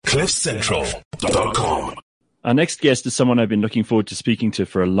CliffCentral.com. Our next guest is someone I've been looking forward to speaking to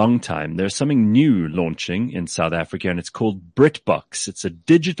for a long time. There's something new launching in South Africa, and it's called BritBox. It's a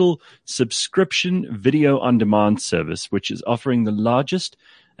digital subscription video on demand service, which is offering the largest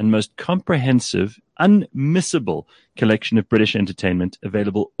and most comprehensive, unmissable collection of British entertainment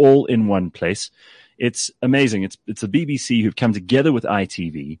available all in one place. It's amazing. It's the BBC who've come together with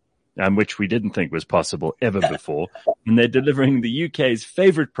ITV, which we didn't think was possible ever before. And they're delivering the UK's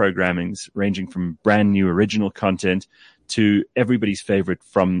favorite programmings, ranging from brand new original content to everybody's favorite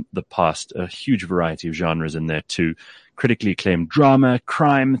from the past. A huge variety of genres in there too. Critically acclaimed drama,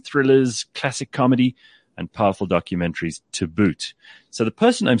 crime, thrillers, classic comedy, and powerful documentaries to boot. So the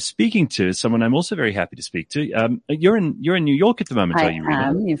person I'm speaking to is someone I'm also very happy to speak to. You're in New York at the moment, are you, Rima? I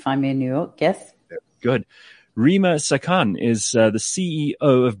am. You find me in New York, yes. Good. Rima Sakhan is the CEO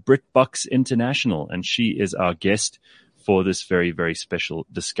of BritBox International, and she is our guest for this very, very special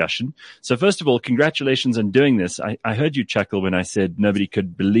discussion. So first of all, congratulations on doing this. I heard you chuckle when I said nobody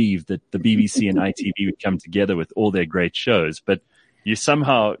could believe that the BBC and ITV would come together with all their great shows, but you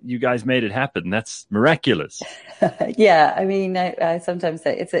guys made it happen. That's miraculous. Yeah, I mean, I sometimes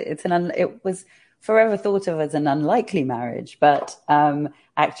say it was forever thought of as an unlikely marriage, but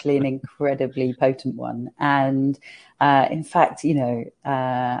actually an incredibly potent one. And in fact,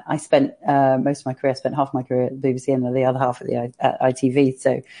 I spent most of my career, I spent half my career at the BBC and the other half at the ITV.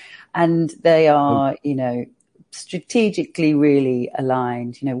 So, and they are, strategically really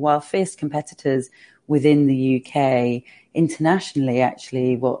aligned. While fierce competitors within the UK, internationally,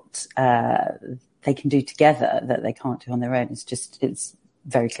 actually, what they can do together that they can't do on their own it's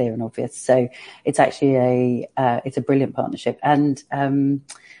very clear and obvious. So it's actually it's a brilliant partnership, and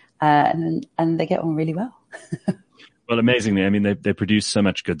they get on really well. Well, amazingly, I mean, they produce so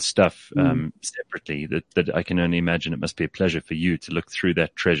much good stuff separately that I can only imagine it must be a pleasure for you to look through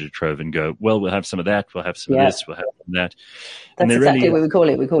that treasure trove and go, well, we'll have some of that, we'll have some of this, we'll have some of that. That's exactly what we call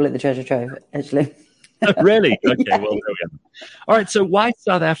it. We call it the treasure trove, actually. Really? Okay, well, there we go. All right, so why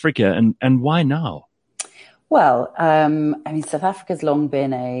South Africa and why now? Well, South Africa's long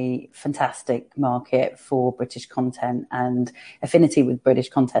been a fantastic market for British content and affinity with British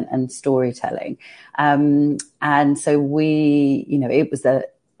content and storytelling. And so it was the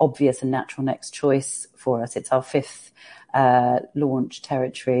obvious and natural next choice for us. It's our fifth launch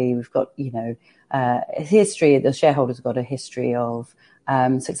territory. We've got, a history, the shareholders have got a history of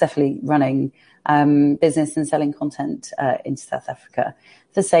successfully running business and selling content into South Africa.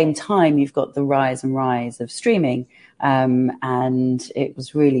 At the same time, you've got the rise of streaming, and it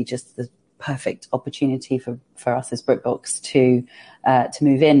was really just the perfect opportunity for us as BritBox to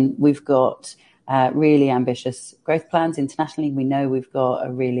move in. We've got really ambitious growth plans internationally. We know we've got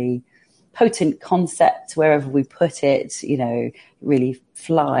a really potent concept wherever we put it. Really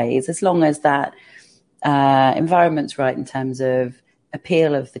flies as long as that environment's right in terms of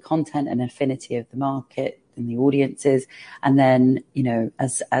appeal of the content and affinity of the market and the audiences. And then,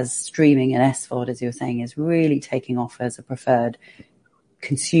 as streaming and SVOD, as you were saying, is really taking off as a preferred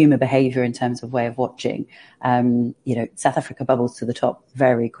consumer behavior in terms of way of watching, South Africa bubbles to the top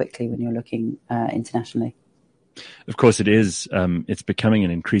very quickly when you're looking internationally. Of course it is. It's becoming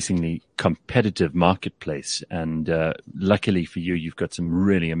an increasingly competitive marketplace. And luckily for you, you've got some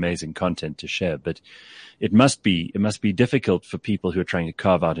really amazing content to share. But it must be difficult for people who are trying to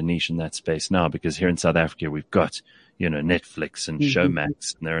carve out a niche in that space now, because here in South Africa, we've got, Netflix and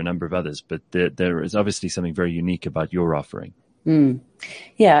Showmax, and there are a number of others. But there is obviously something very unique about your offering.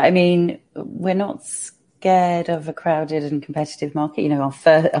 Yeah, I mean, we're not scared of a crowded and competitive market. Our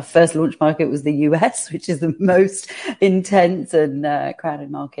first launch market was the US, which is the most intense and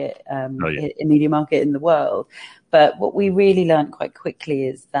crowded market, media market in the world. But what we really learned quite quickly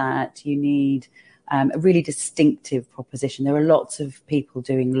is that you need a really distinctive proposition. There are lots of people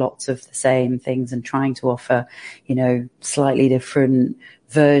doing lots of the same things and trying to offer, slightly different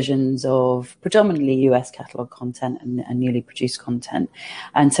versions of predominantly US catalog content and newly produced content.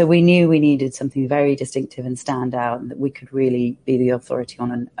 And so we knew we needed something very distinctive and stand out, and that we could really be the authority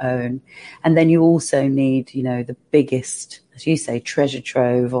on and own. And then you also need, the biggest, as you say, treasure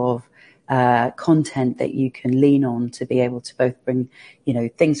trove of content that you can lean on to be able to both bring,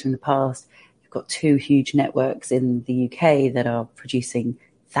 things from the past. You've got two huge networks in the UK that are producing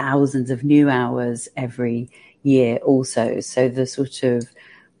thousands of new hours every year also. So the sort of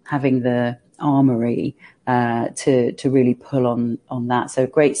having the armory to really pull on that. So a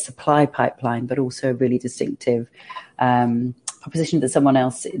great supply pipeline, but also a really distinctive proposition that someone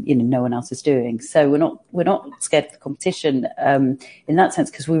else, no one else is doing. So we're not scared of the competition in that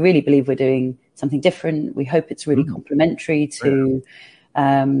sense, because we really believe we're doing something different. We hope it's really complementary to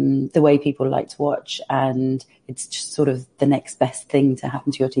the way people like to watch, and it's just sort of the next best thing to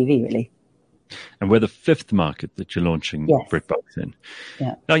happen to your TV, really. And we're the fifth market that you're launching BritBox in.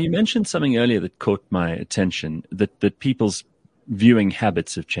 Yeah. Now, you mentioned something earlier that caught my attention, that people's viewing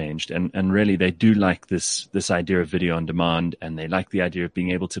habits have changed, and really they do like this idea of video on demand, and they like the idea of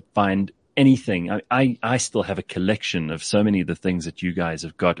being able to find anything. I still have a collection of so many of the things that you guys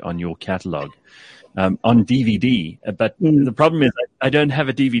have got on your catalog on DVD, but the problem is I don't have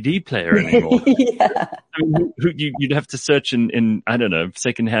a DVD player anymore. Yeah. I mean, you'd have to search in I don't know,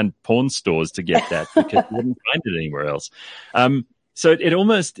 secondhand porn stores to get that, because you wouldn't find it anywhere else. So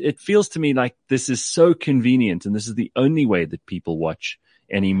it feels to me like this is so convenient, and this is the only way that people watch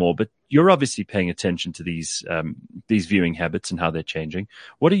anymore. But you're obviously paying attention to these viewing habits and how they're changing.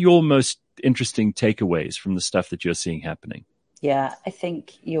 What are your most interesting takeaways from the stuff that you're seeing happening? Yeah, I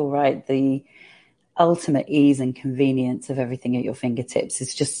think you're right. The ultimate ease and convenience of everything at your fingertips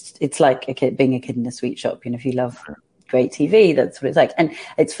is it's like being a kid in a sweet shop. If you love great TV, that's what it's like. And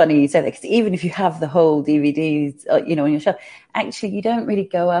it's funny you say that, because even if you have the whole DVDs, on your shelf, actually you don't really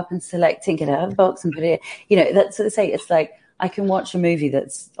go up and select and get it out of the box and put it, that's what they say. It's like, I can watch a movie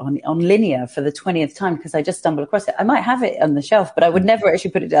that's on linear for the 20th time because I just stumbled across it. I might have it on the shelf, but I would never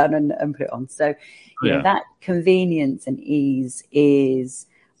actually put it down and put it on. So, that convenience and ease is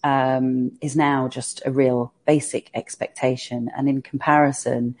now just a real basic expectation. And in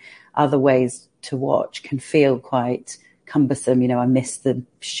comparison, other ways to watch can feel quite cumbersome. I miss the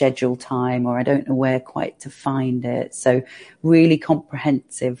schedule time, or I don't know where quite to find it. So really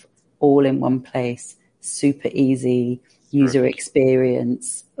comprehensive, all in one place, super easy user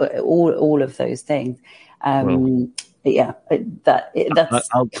experience, all of those things. That's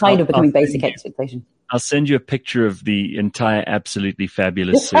kind of becoming basic expectation. I'll send you a picture of the entire absolutely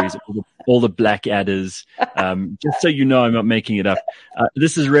fabulous series, all the Blackadders, just so you know I'm not making it up.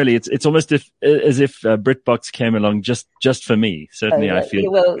 This is really, it's almost as if BritBox came along just for me. Certainly, I feel.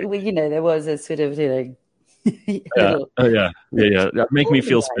 Well, there was a sort of, Make me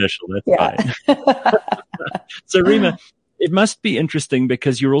feel special. That's fine. So, Rima, it must be interesting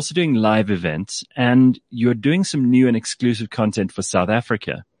because you're also doing live events and you're doing some new and exclusive content for South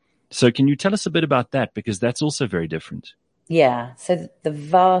Africa. So can you tell us a bit about that? Because that's also very different. Yeah. So the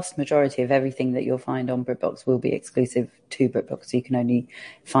vast majority of everything that you'll find on BritBox will be exclusive to BritBox. So you can only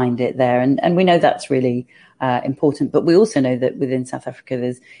find it there. And we know that's really important. But we also know that within South Africa,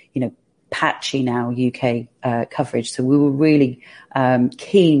 there's, patchy now UK coverage. So we were really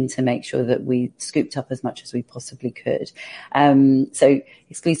keen to make sure that we scooped up as much as we possibly could. So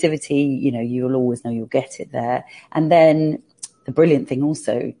exclusivity, you'll always know you'll get it there. And then the brilliant thing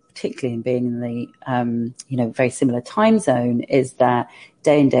also, particularly in being in the, very similar time zone, is that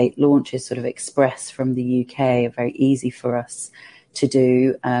day and date launches sort of express from the UK are very easy for us to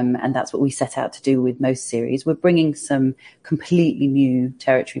do. And that's what we set out to do with most series. We're bringing some completely new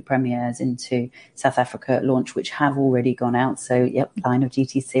territory premieres into South Africa at launch, which have already gone out. So, Line of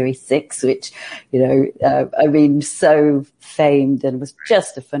Duty Series 6, which, so famed and was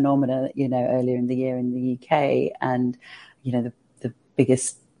just a phenomenon, earlier in the year in the UK. And, the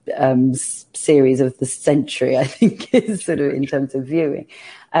biggest series of the century, I think, is sort of in terms of viewing.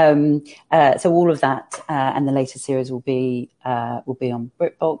 So all of that and the latest series will be on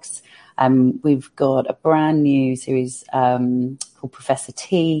BritBox. We've got a brand new series called Professor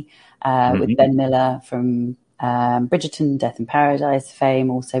T with Ben Miller from Bridgerton, Death in Paradise fame,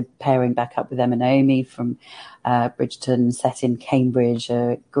 also pairing back up with Emma Naomi from Bridgerton, set in Cambridge,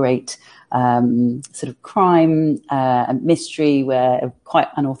 a great sort of crime and mystery where a quite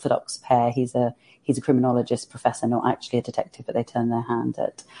unorthodox pair. He's a criminologist professor, not actually a detective, but they turn their hand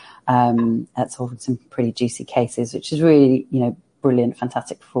at solving some pretty juicy cases, which is really, brilliant,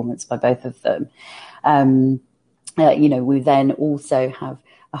 fantastic performance by both of them. We then also have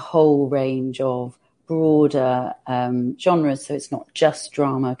a whole range of broader genres, so it's not just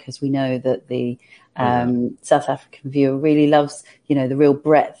drama, because we know that the South African viewer really loves, the real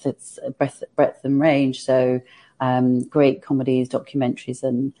breadth and range. So great comedies, documentaries,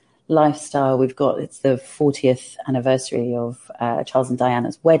 and lifestyle. It's the 40th anniversary of Charles and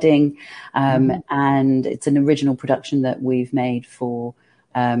Diana's wedding, and it's an original production that we've made for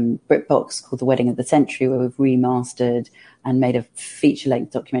BritBox called The Wedding of the Century, where we've remastered and made a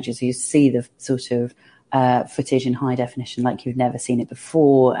feature-length documentary. So you see the sort of footage in high definition like you've never seen it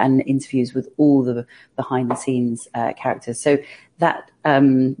before, and interviews with all the behind-the-scenes characters. So that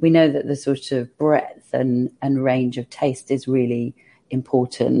we know that the sort of breadth and range of taste is really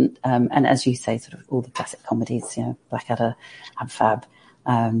important. And as you say, sort of all the classic comedies, Blackadder, Ab Fab,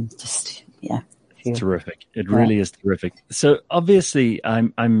 It's terrific. It really is terrific. So obviously,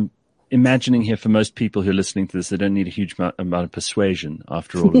 I'm imagining here for most people who are listening to this, they don't need a huge amount of persuasion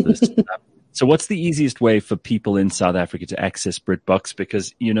after all of this. So what's the easiest way for people in South Africa to access BritBox?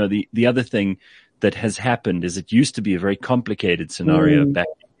 Because, you know, the other thing that has happened is it used to be a very complicated scenario back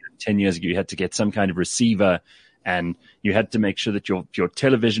 10 years ago. You had to get some kind of receiver and you had to make sure that your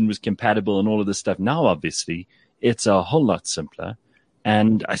television was compatible and all of this stuff. Now, obviously, it's a whole lot simpler.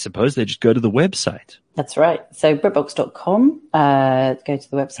 And I suppose they just go to the website. That's right. So BritBox.com, go to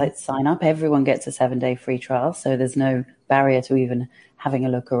the website, sign up. Everyone gets a 7-day free trial. So there's no barrier to even having a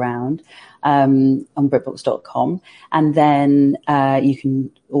look around on BritBox.com. And then you can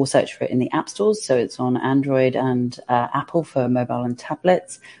all search for it in the app stores. So it's on Android and Apple for mobile and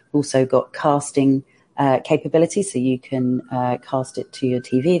tablets. We've also got casting capability, so you can cast it to your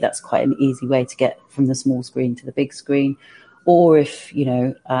TV. That's quite an easy way to get from the small screen to the big screen. Or if, you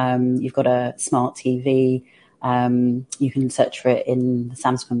know, you've got a smart TV, you can search for it in the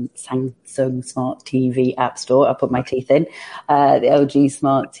Samsung Smart TV App Store. I'll put my teeth in. The LG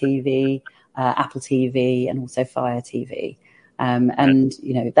Smart TV, Apple TV, and also Fire TV. And,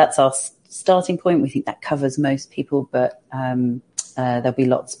 you know, that's our starting point. We think that covers most people, but there'll be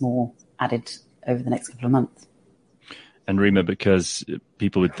lots more added over the next couple of months. And Rima, because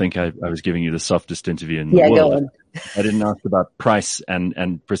people would think I was giving you the softest interview in the world. Go on. I didn't ask about price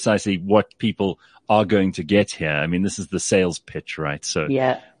and precisely what people are going to get here. I mean, this is the sales pitch, right? So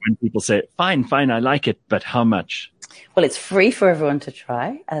when people say, fine, I like it, but how much? Well, it's free for everyone to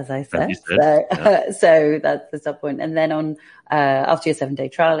try, as I said. So that's the sub point. And then on after your 7-day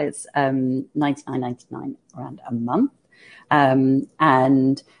trial, it's $99.99 around a month.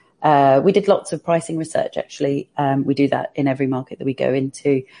 And we did lots of pricing research, actually. We do that in every market that we go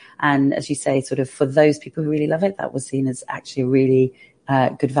into. And as you say, sort of for those people who really love it, that was seen as actually a really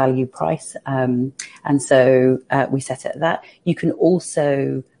good value price. And so we set it at that. You can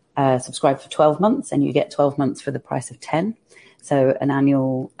also subscribe for 12 months and you get 12 months for the price of 10. So an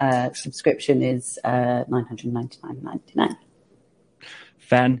annual subscription is $999.99.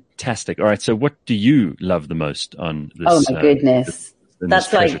 Fantastic. All right. So what do you love the most on this? Oh, my goodness.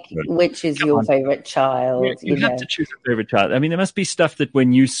 That's like, which is your favorite child? You have to choose a favorite child. I mean, there must be stuff that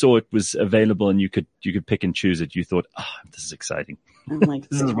when you saw it was available and you could pick and choose it, you thought, oh, this is exciting. Oh my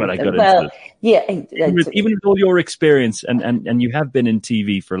this is what I got into. Yeah. Even with all your experience and you have been in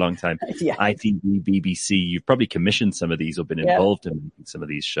TV for a long time, ITV, BBC, you've probably commissioned some of these or been involved in some of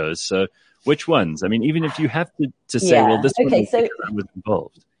these shows. So which ones? I mean, even if you have to say, well, this one was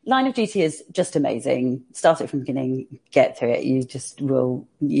involved. Line of Duty is just amazing. Start it from the beginning, get through it. You just will,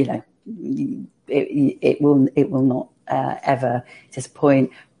 you know, it will not ever disappoint.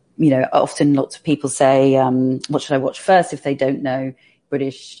 You know, often lots of people say, what should I watch first if they don't know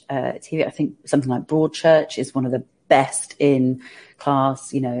British TV? I think something like Broadchurch is one of the best in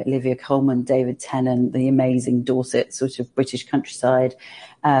class. You know, Olivia Colman, David Tennant, the amazing Dorset sort of British countryside,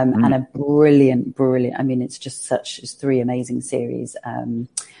 and a brilliant. I mean, it's three amazing series.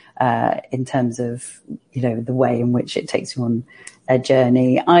 In terms of, you know, the way in which it takes you on a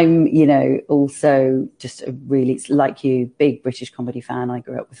journey. I'm, you know, also just a really, like you, big British comedy fan. I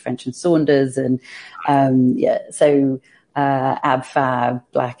grew up with French and Saunders and, so, Ab Fab,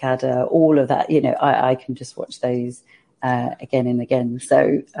 Blackadder, all of that, you know, I can just watch those, again and again.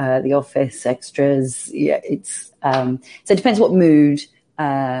 So, The Office, Extras, it's, so it depends what mood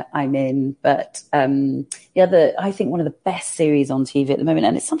I'm in, but I think one of the best series on TV at the moment,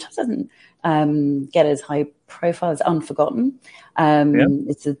 and it sometimes doesn't get as high profile as Unforgotten.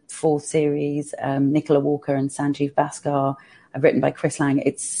 It's a 4th series, Nicola Walker and Sanjeev Bhaskar, written by Chris Lang.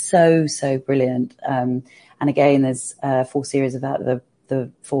 It's so brilliant. And again, there's 4 series of that.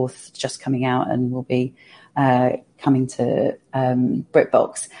 The 4th just coming out and will be coming to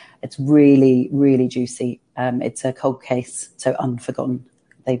BritBox. It's really, really juicy. It's a cold case, so Unforgotten.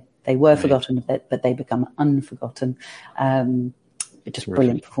 They were forgotten a bit, but they become unforgotten. Just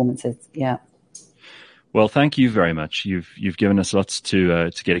brilliant performances. Yeah. Well, thank you very much. You've given us lots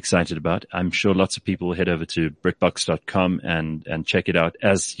to get excited about. I'm sure lots of people will head over to BritBox.com and check it out.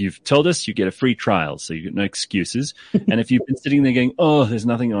 As you've told us, you get a free trial, so you get no excuses. And if you've been sitting there going, oh, there's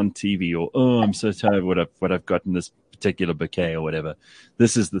nothing on TV, or oh, I'm so tired of what I've got in this particular bouquet or whatever,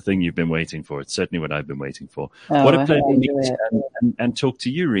 this is the thing you've been waiting for. It's certainly what I've been waiting for. What a pleasure to meet and talk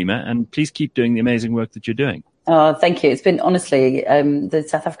to you, Rima, and please keep doing the amazing work that you're doing. Oh, thank you. It's been, honestly, the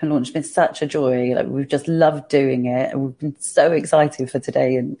South African launch has been such a joy. Like, we've just loved doing it. And we've been so excited for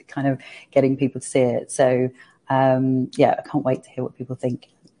today and kind of getting people to see it. So, I can't wait to hear what people think.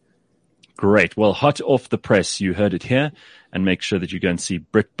 Great. Well, hot off the press, you heard it here, and make sure that you go and see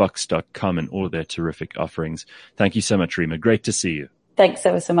BritBox.com and all their terrific offerings. Thank you so much, Rima. Great to see you. Thanks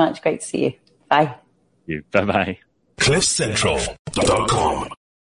so much. Great to see you. Bye. Bye-bye. CliffCentral.com